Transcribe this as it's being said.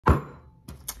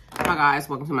Hi guys,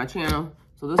 welcome to my channel.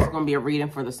 So this is going to be a reading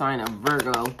for the sign of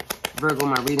Virgo. Virgo,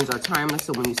 my readings are timeless,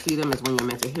 so when you see them is when you're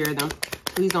meant to hear them.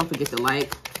 Please don't forget to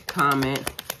like, comment,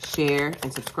 share,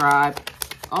 and subscribe.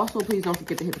 Also, please don't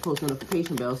forget to hit the post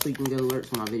notification bell so you can get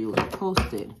alerts when my videos are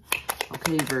posted.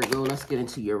 Okay, Virgo, let's get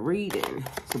into your reading.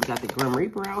 So we got the Grim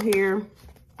Reaper out here.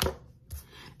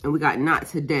 And we got not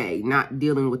today, not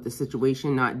dealing with the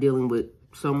situation, not dealing with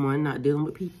someone, not dealing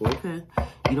with people, okay?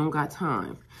 You don't got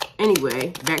time. Anyway,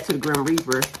 back to the Grim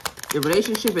Reaper. The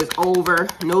relationship is over.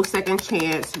 No second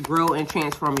chance. Grow and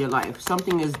transform your life.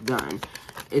 Something is done.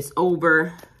 It's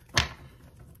over.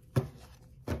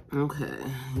 Okay.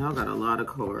 Y'all got a lot of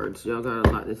cards. Y'all got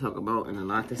a lot to talk about and a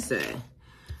lot to say.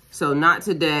 So, not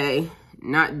today.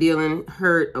 Not dealing,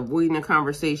 hurt, avoiding a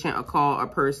conversation, a call, a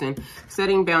person,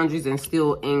 setting boundaries, and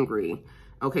still angry.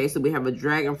 Okay, so we have a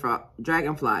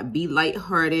dragonfly. Be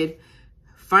lighthearted,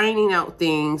 finding out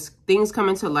things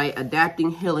coming to light,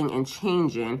 adapting, healing, and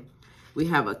changing. We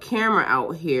have a camera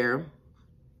out here,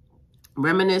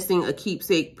 reminiscing, a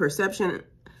keepsake perception,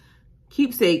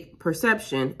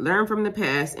 learn from the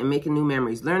past and making new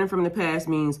memories. Learning from the past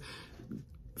means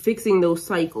fixing those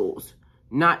cycles,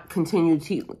 not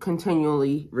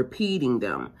continually repeating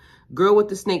them. Girl with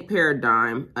the snake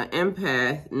paradigm, an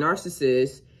empath,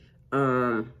 narcissist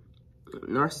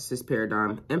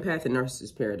paradigm, empath and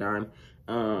narcissist paradigm,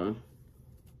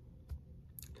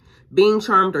 being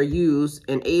charmed or used,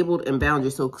 enabled, and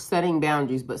boundaries. So setting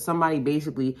boundaries, but somebody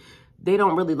basically, they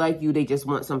don't really like you. They just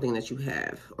want something that you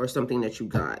have or something that you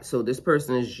got. So this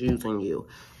person is using you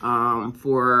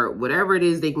for whatever it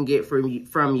is they can get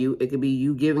from you. It could be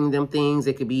you giving them things.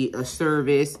 It could be a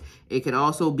service. It could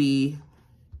also be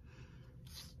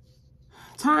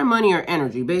time, money, or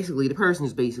energy. Basically, the person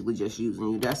is basically just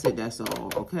using you. That's it. That's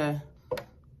all. Okay.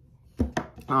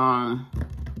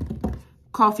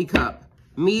 Coffee cup.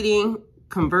 Meeting,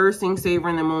 conversing,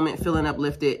 savoring the moment, feeling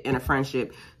uplifted in a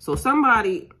friendship. So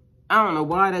somebody, I don't know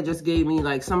why that just gave me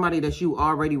like somebody that you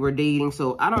already were dating.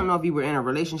 So I don't know if you were in a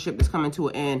relationship that's coming to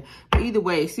an end. But either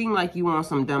way, it seemed like you want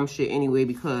some dumb shit anyway,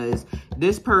 because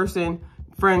this person,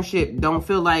 friendship, don't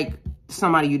feel like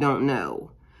somebody you don't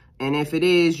know. And if it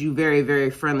is, you very, very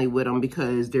friendly with them,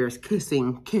 because there's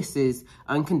kisses,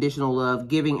 unconditional love,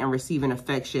 giving and receiving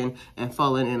affection, and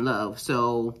falling in love.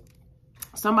 So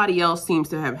somebody else seems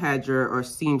to have had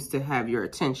seems to have your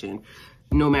attention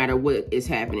no matter what is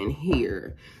happening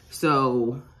here.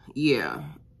 So, yeah,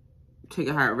 take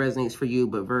it how it resonates for you.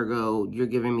 But Virgo, you're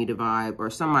giving me the vibe,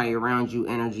 or somebody around you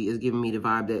energy is giving me the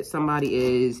vibe that somebody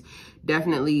is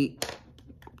definitely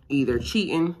either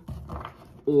cheating,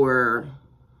 or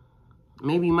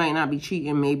maybe you might not be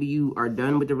cheating. Maybe you are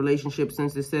done with the relationship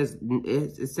since it says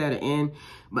it's at an end.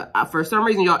 But for some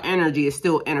reason, your energy is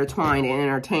still intertwined and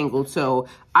intertangled. So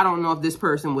I don't know if this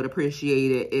person would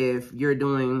appreciate it if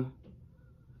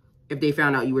they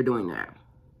found out you were doing that.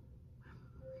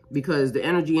 Because the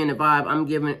energy and the vibe I'm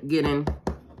getting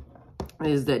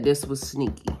is that this was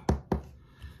sneaky.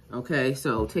 Okay,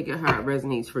 so take it how it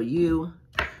resonates for you.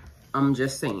 I'm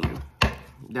just saying.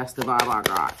 That's the vibe I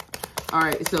got. All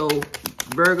right, so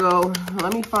Virgo,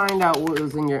 let me find out what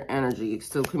was in your energy.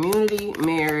 So community,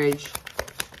 marriage.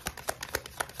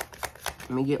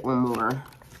 Let me get one more.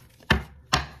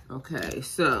 Okay,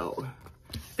 so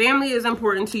family is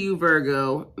important to you,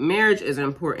 Virgo. Marriage is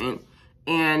important.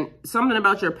 And something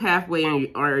about your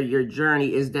pathway or your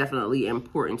journey is definitely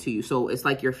important to you. So it's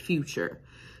like your future.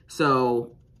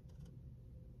 So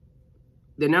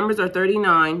the numbers are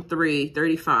 39, 3,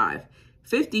 35,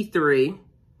 53,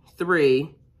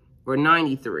 3, or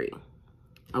 93.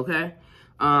 Okay.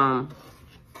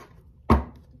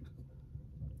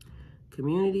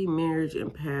 Community, marriage,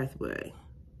 and pathway.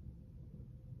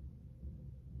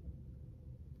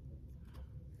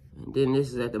 And then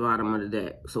this is at the bottom of the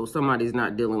deck. So somebody's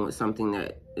not dealing with something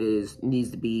that needs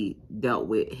to be dealt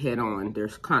with head on. They're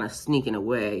kind of sneaking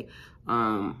away.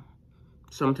 Some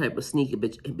type of sneaky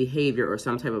behavior or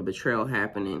some type of betrayal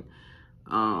happening.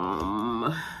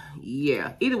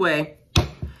 Yeah. Either way,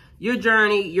 your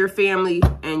journey, your family,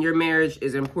 and your marriage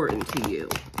is important to you.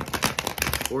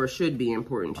 Or should be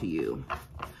important to you.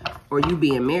 Or you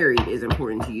being married is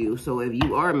important to you. So if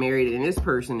you are married and this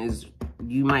person is,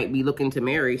 you might be looking to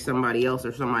marry somebody else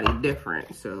or somebody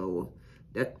different. So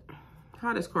that,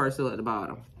 how does card still at the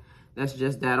bottom? That's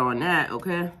just that on that,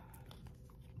 okay?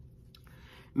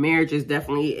 Marriage is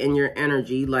definitely in your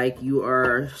energy, like you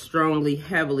are strongly,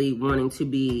 heavily wanting to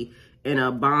be in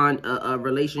a bond, a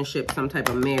relationship, some type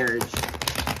of marriage,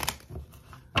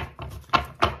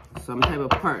 some type of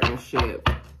partnership.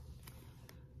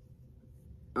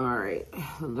 All right,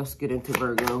 let's get into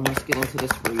Virgo. Let's get into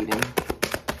this reading.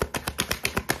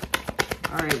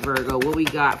 All right, Virgo, what we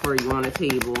got for you on the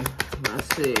table?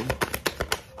 Let's see.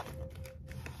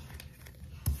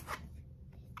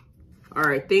 All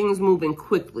right, things moving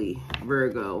quickly,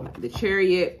 Virgo. The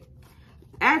Chariot,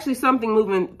 actually something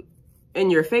moving in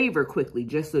your favor quickly,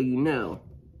 just so you know.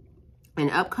 An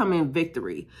upcoming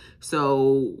victory.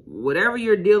 So whatever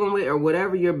you're dealing with or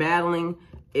whatever you're battling,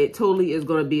 it totally is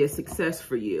going to be a success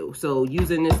for you. So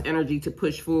using this energy to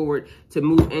push forward, to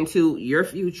move into your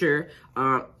future.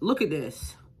 Look at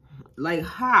this. Like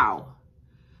how?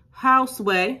 How,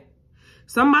 Sway?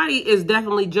 Somebody is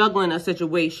definitely juggling a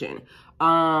situation.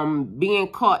 Being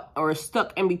caught or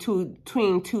stuck in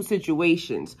between two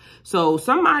situations. So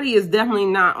somebody is definitely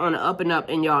not on the up and up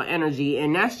in y'all energy.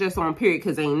 And that's just on period,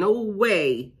 because ain't no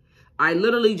way. I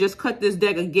literally just cut this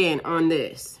deck again on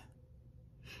this.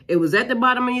 It was at the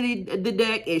bottom of the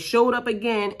deck. It showed up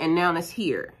again, and now it's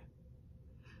here.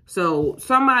 So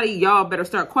somebody, y'all better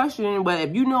start questioning. But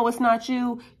if you know it's not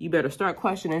you, you better start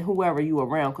questioning whoever you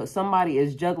around, because somebody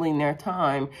is juggling their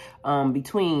time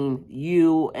between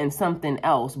you and something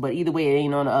else. But either way, it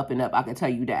ain't on the up and up. I can tell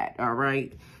you that. All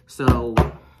right. So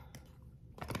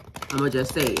I'm going to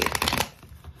just say it.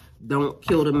 Don't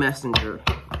kill the messenger.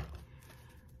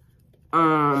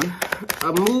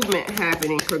 A movement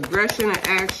happening, progression of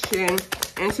action,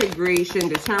 integration,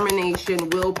 determination,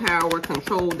 willpower,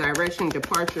 control, direction,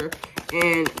 departure,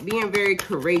 and being very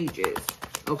courageous,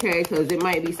 okay? Because it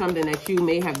might be something that you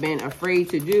may have been afraid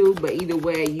to do, but either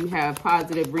way, you have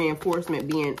positive reinforcement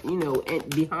being, you know,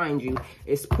 behind you.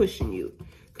 It's pushing you.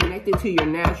 Connected to your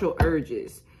natural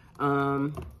urges.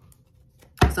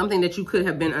 Something that you could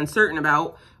have been uncertain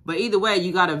about, but either way,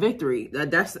 you got a victory.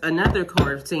 That's another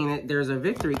card saying that there's a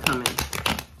victory coming.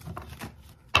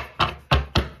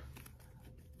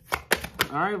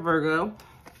 All right, Virgo.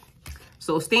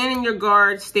 So standing your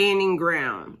guard, standing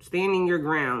your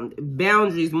ground.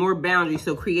 Boundaries, more boundaries.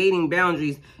 So creating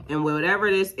boundaries and whatever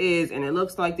this is. And it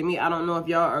looks like to me, I don't know if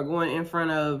y'all are going in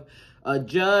front of a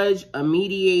judge, a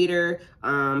mediator,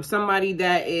 somebody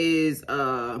that is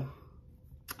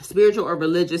spiritual or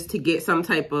religious to get some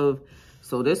type of,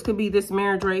 so this could be this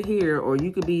marriage right here, or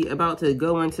you could be about to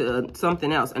go into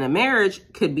something else. And a marriage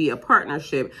could be a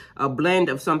partnership, a blend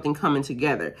of something coming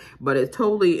together. But it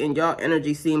totally, in y'all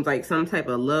energy, seems like some type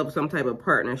of love, some type of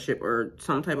partnership, or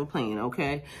some type of plan,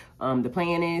 okay? The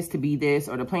plan is to be this,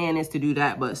 or the plan is to do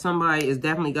that. But somebody has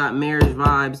definitely got marriage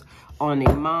vibes on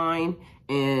their mind.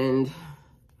 And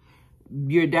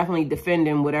you're definitely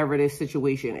defending whatever this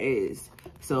situation is.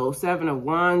 So 7 of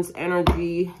Wands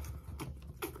energy.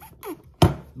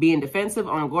 Being defensive,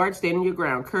 on guard, standing your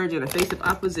ground. Courage in the face of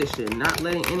opposition. Not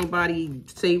letting anybody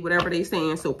say whatever they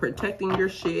saying. So protecting your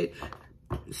shit.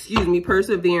 Excuse me,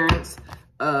 perseverance.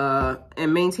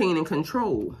 And maintaining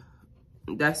control.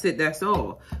 That's it. That's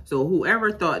all. So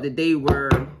whoever thought that they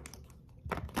were,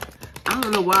 I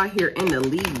don't know why here in the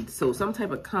lead. So some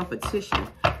type of competition.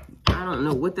 I don't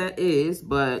know what that is,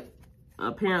 but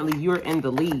apparently you're in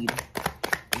the lead,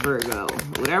 Virgo.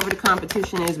 Whatever the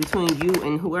competition is between you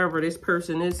and whoever this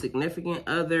person is, significant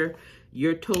other,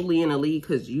 you're totally in the lead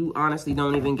because you honestly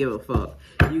don't even give a fuck.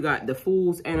 You got the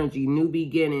Fool's energy, new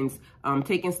beginnings,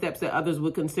 taking steps that others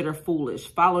would consider foolish,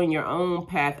 following your own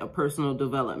path of personal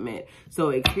development. So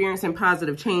experiencing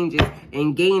positive changes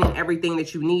and gaining everything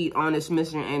that you need on this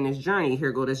mission and this journey.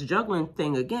 Here go this juggling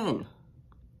thing again.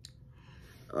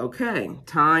 Okay,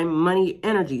 time, money,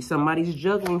 energy. Somebody's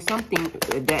juggling something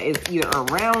that is either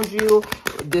around you.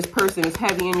 This person is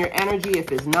heavy in your energy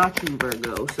if it's not you,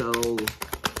 Virgo. So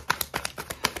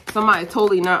somebody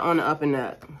totally not on the up and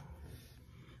up.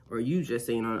 Or you just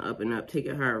ain't on the up and up. Take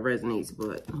it how it resonates.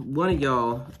 But one of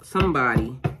y'all,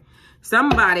 somebody,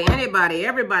 anybody,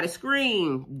 everybody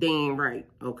scream. They ain't right.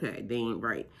 Okay, they ain't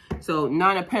right. So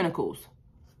 9 of Pentacles.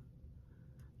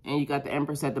 And you got the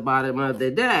Empress at the bottom of the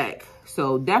deck.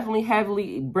 So definitely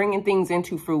heavily bringing things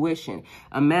into fruition.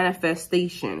 A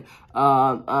manifestation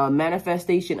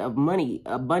of money,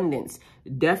 abundance,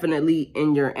 definitely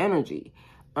in your energy.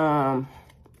 So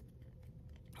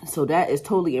that is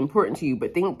totally important to you.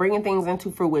 But bringing things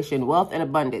into fruition, wealth and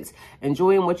abundance,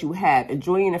 enjoying what you have,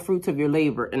 enjoying the fruits of your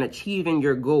labor, and achieving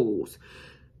your goals.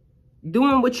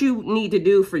 Doing what you need to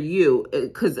do for you.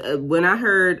 Because when I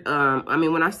heard,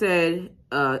 when I said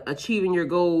achieving your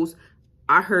goals,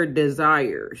 I heard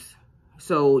desires.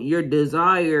 So your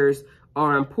desires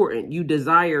are important. You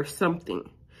desire something.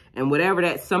 And whatever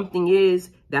that something is,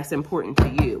 that's important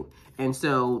to you. And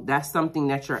so that's something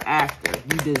that you're after.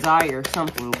 You desire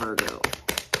something, Virgo.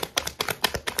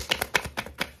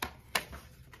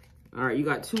 All right, you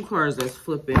got 2 cards that's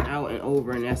flipping out and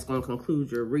over, and that's going to conclude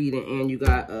your reading. And you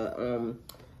got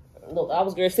look, I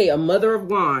was going to say a mother of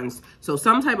wands. So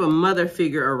some type of mother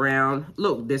figure around.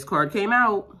 Look, this card came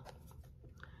out.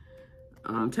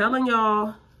 I'm telling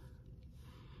y'all.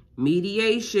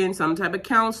 Mediation, some type of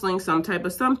counseling, some type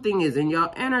of something is in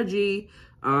y'all energy.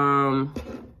 So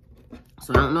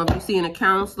I don't know if you're seeing a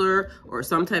counselor or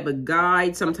some type of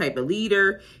guide, some type of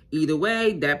leader. Either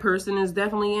way, that person is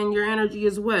definitely in your energy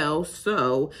as well.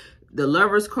 So the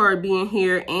Lover's card being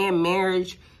here and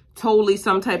marriage, totally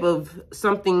some type of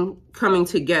something coming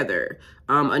together.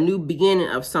 A new beginning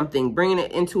of something, bringing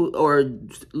it into, or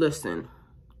listen,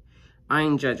 I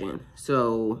ain't judging.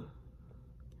 So,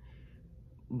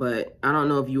 but I don't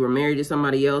know if you were married to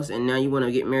somebody else and now you want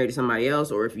to get married to somebody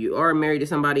else, or if you are married to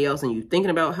somebody else and you're thinking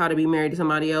about how to be married to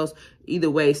somebody else. Either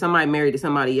way, somebody married to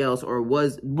somebody else or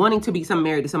was wanting to be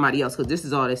married to somebody else, because this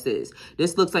is all this is.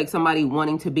 This looks like somebody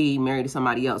wanting to be married to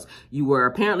somebody else. You were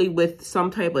apparently with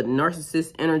some type of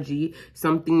narcissist energy,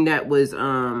 something that was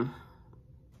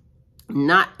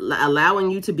not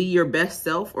allowing you to be your best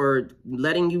self or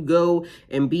letting you go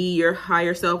and be your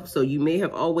higher self. So you may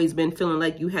have always been feeling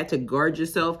like you had to guard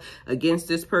yourself against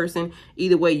this person.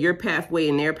 Either way, your pathway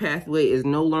and their pathway is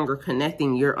no longer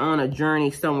connecting. You're on a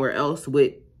journey somewhere else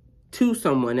to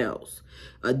someone else,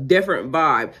 a different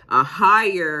vibe, a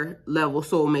higher level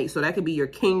soulmate. So that could be your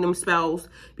kingdom spouse,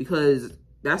 because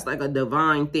that's like a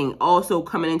divine thing. Also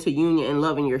coming into union and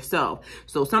loving yourself.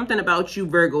 So something about you,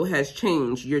 Virgo, has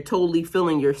changed. You're totally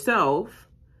feeling yourself,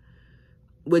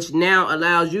 which now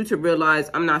allows you to realize,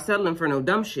 I'm not settling for no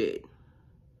dumb shit.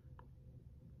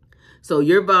 So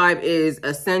your vibe is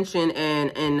ascension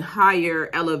and higher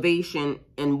elevation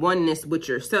and oneness with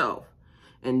yourself.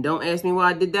 And don't ask me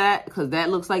why I did that, because that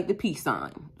looks like the peace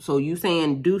sign. So you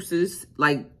saying deuces,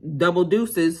 like double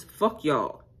deuces, fuck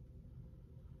y'all.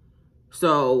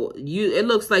 So it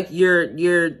looks like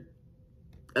you're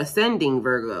ascending,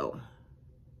 Virgo.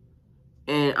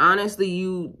 And honestly,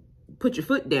 you put your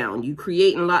foot down. You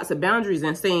creating lots of boundaries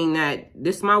and saying that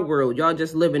this is my world. Y'all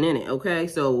just living in it, okay?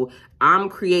 So I'm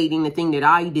creating the thing that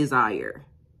I desire.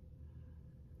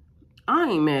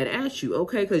 I ain't mad at you,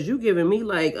 okay? Because you giving me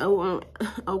like, oh,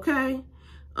 okay.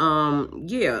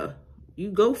 Yeah,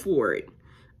 you go for it.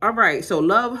 All right, so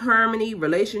love, harmony,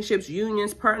 relationships,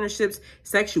 unions, partnerships,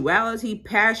 sexuality,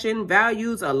 passion,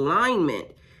 values, alignment,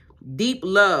 deep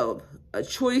love, a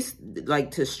choice like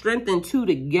to strengthen two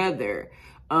together.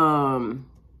 I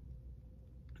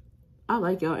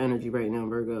like y'all energy right now,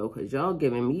 Virgo, because y'all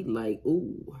giving me like,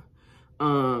 ooh.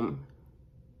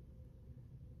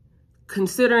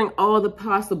 Considering all the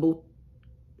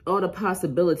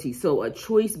possibilities. So a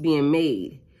choice being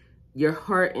made, your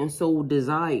heart and soul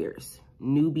desires.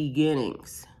 New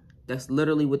beginnings. That's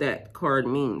literally what that card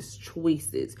means.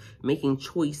 Choices, making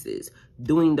choices,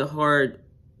 doing the hard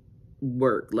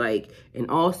work, like,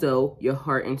 and also your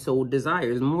heart and soul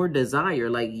desires, more desire.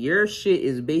 Like your shit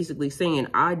is basically saying,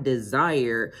 I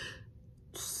desire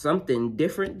something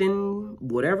different than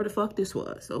whatever the fuck this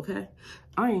was, okay?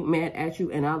 I ain't mad at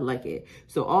you and I like it.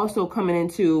 So also coming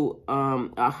into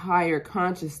a higher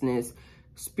consciousness,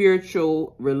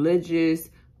 spiritual, religious,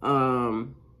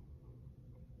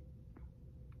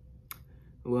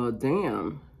 well,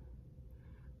 damn.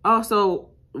 Also,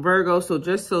 Virgo, so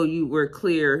just so you were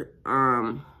clear,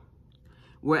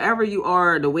 wherever you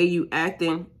are, the way you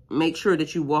acting, make sure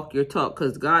that you walk your talk,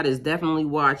 because God is definitely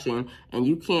watching, and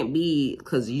you can't be,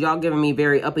 because y'all giving me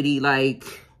very uppity, like,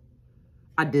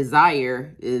 I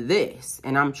desire this,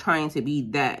 and I'm trying to be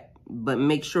that, but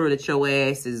make sure that your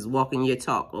ass is walking your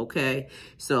talk, okay?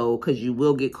 So, because you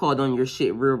will get caught on your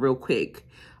shit real quick.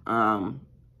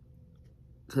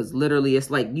 Because literally it's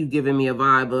like you giving me a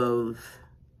vibe of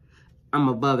I'm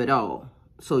above it all.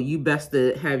 So you best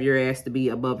to have your ass to be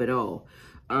above it all.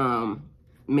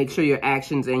 Make sure your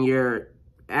actions and your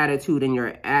attitude and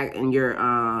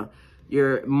your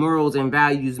morals and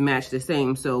values match the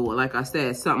same. So like I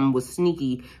said, something was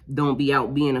sneaky. Don't be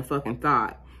out being a fucking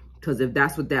thought. Because if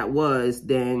that's what that was,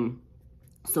 then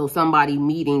so somebody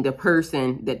meeting the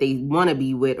person that they want to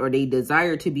be with or they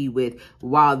desire to be with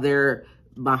while they're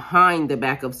behind the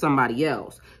back of somebody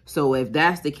else. So if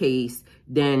that's the case,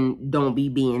 then don't be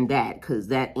being that, because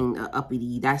that ain't a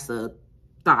uppity, that's a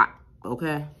thought,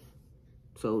 okay?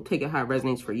 So take it how it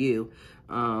resonates for you,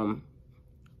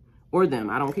 or them,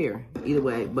 I don't care, either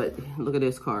way. But look at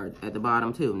this card at the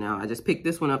bottom too. Now I just picked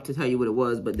this one up to tell you what it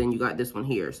was, but then you got this one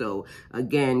here. So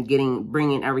again,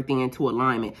 bringing everything into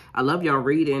alignment. I love y'all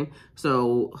reading,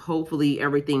 so hopefully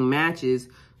everything matches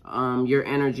your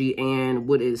energy and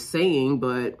what it's saying.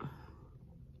 But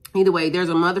either way, there's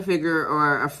a mother figure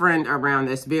or a friend around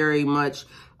that's very much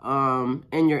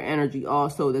in your energy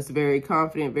also, that's very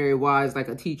confident, very wise, like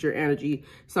a teacher energy,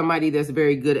 somebody that's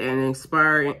very good at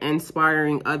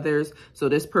inspiring others. So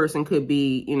this person could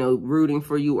be, you know, rooting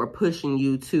for you or pushing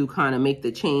you to kind of make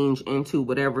the change into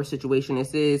whatever situation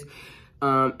this is.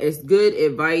 It's good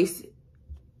advice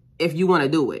if you want to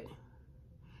do it,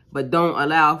 but don't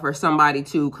allow for somebody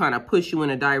to kind of push you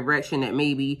in a direction that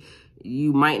maybe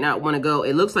you might not want to go.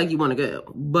 It looks like you want to go,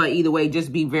 but either way,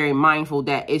 just be very mindful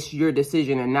that it's your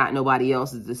decision and not nobody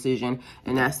else's decision.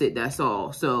 And that's it. That's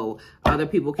all. So other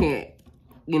people can't,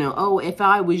 you know, oh, if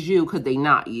I was you, because they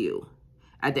not you.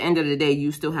 At the end of the day,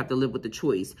 you still have to live with the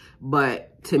choice.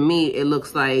 But to me, it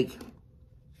looks like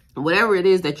whatever it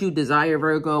is that you desire,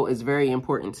 Virgo, is very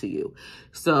important to you.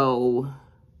 So,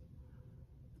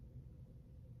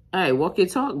 hey, walk your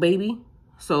talk, baby.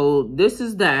 So this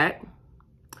is that.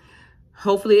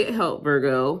 Hopefully it helped,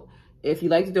 Virgo. If you'd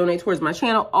like to donate towards my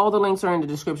channel, all the links are in the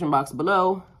description box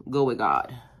below. Go with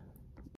God.